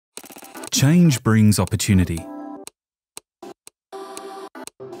Change brings opportunity.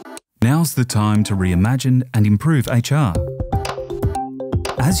 Now's the time to reimagine and improve HR.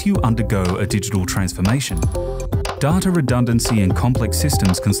 As you undergo a digital transformation, data redundancy and complex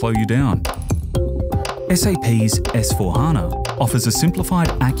systems can slow you down. SAP's S/4HANA offers a simplified,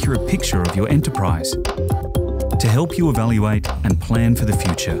 accurate picture of your enterprise to help you evaluate and plan for the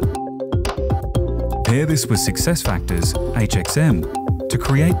future. Pair this with SuccessFactors HXM to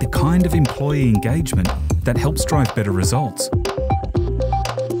create the kind of employee engagement that helps drive better results.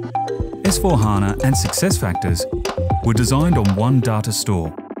 S/4HANA and SuccessFactors were designed on one data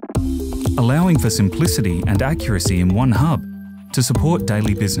store, allowing for simplicity and accuracy in one hub to support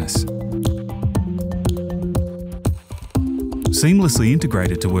daily business. Seamlessly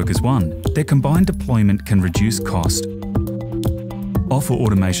integrated to work as one, their combined deployment can reduce cost, offer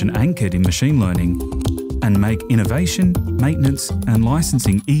automation anchored in machine learning, and make innovation, maintenance, and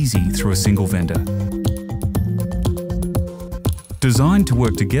licensing easy through a single vendor. Designed to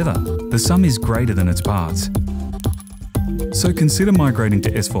work together, the sum is greater than its parts. So consider migrating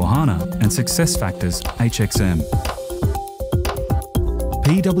to S/4HANA and SuccessFactors HXM.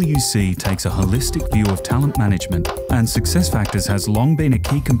 PwC takes a holistic view of talent management, and SuccessFactors has long been a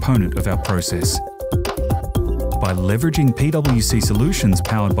key component of our process. By leveraging PwC solutions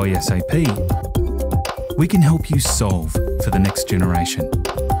powered by SAP, we can help you solve for the next generation.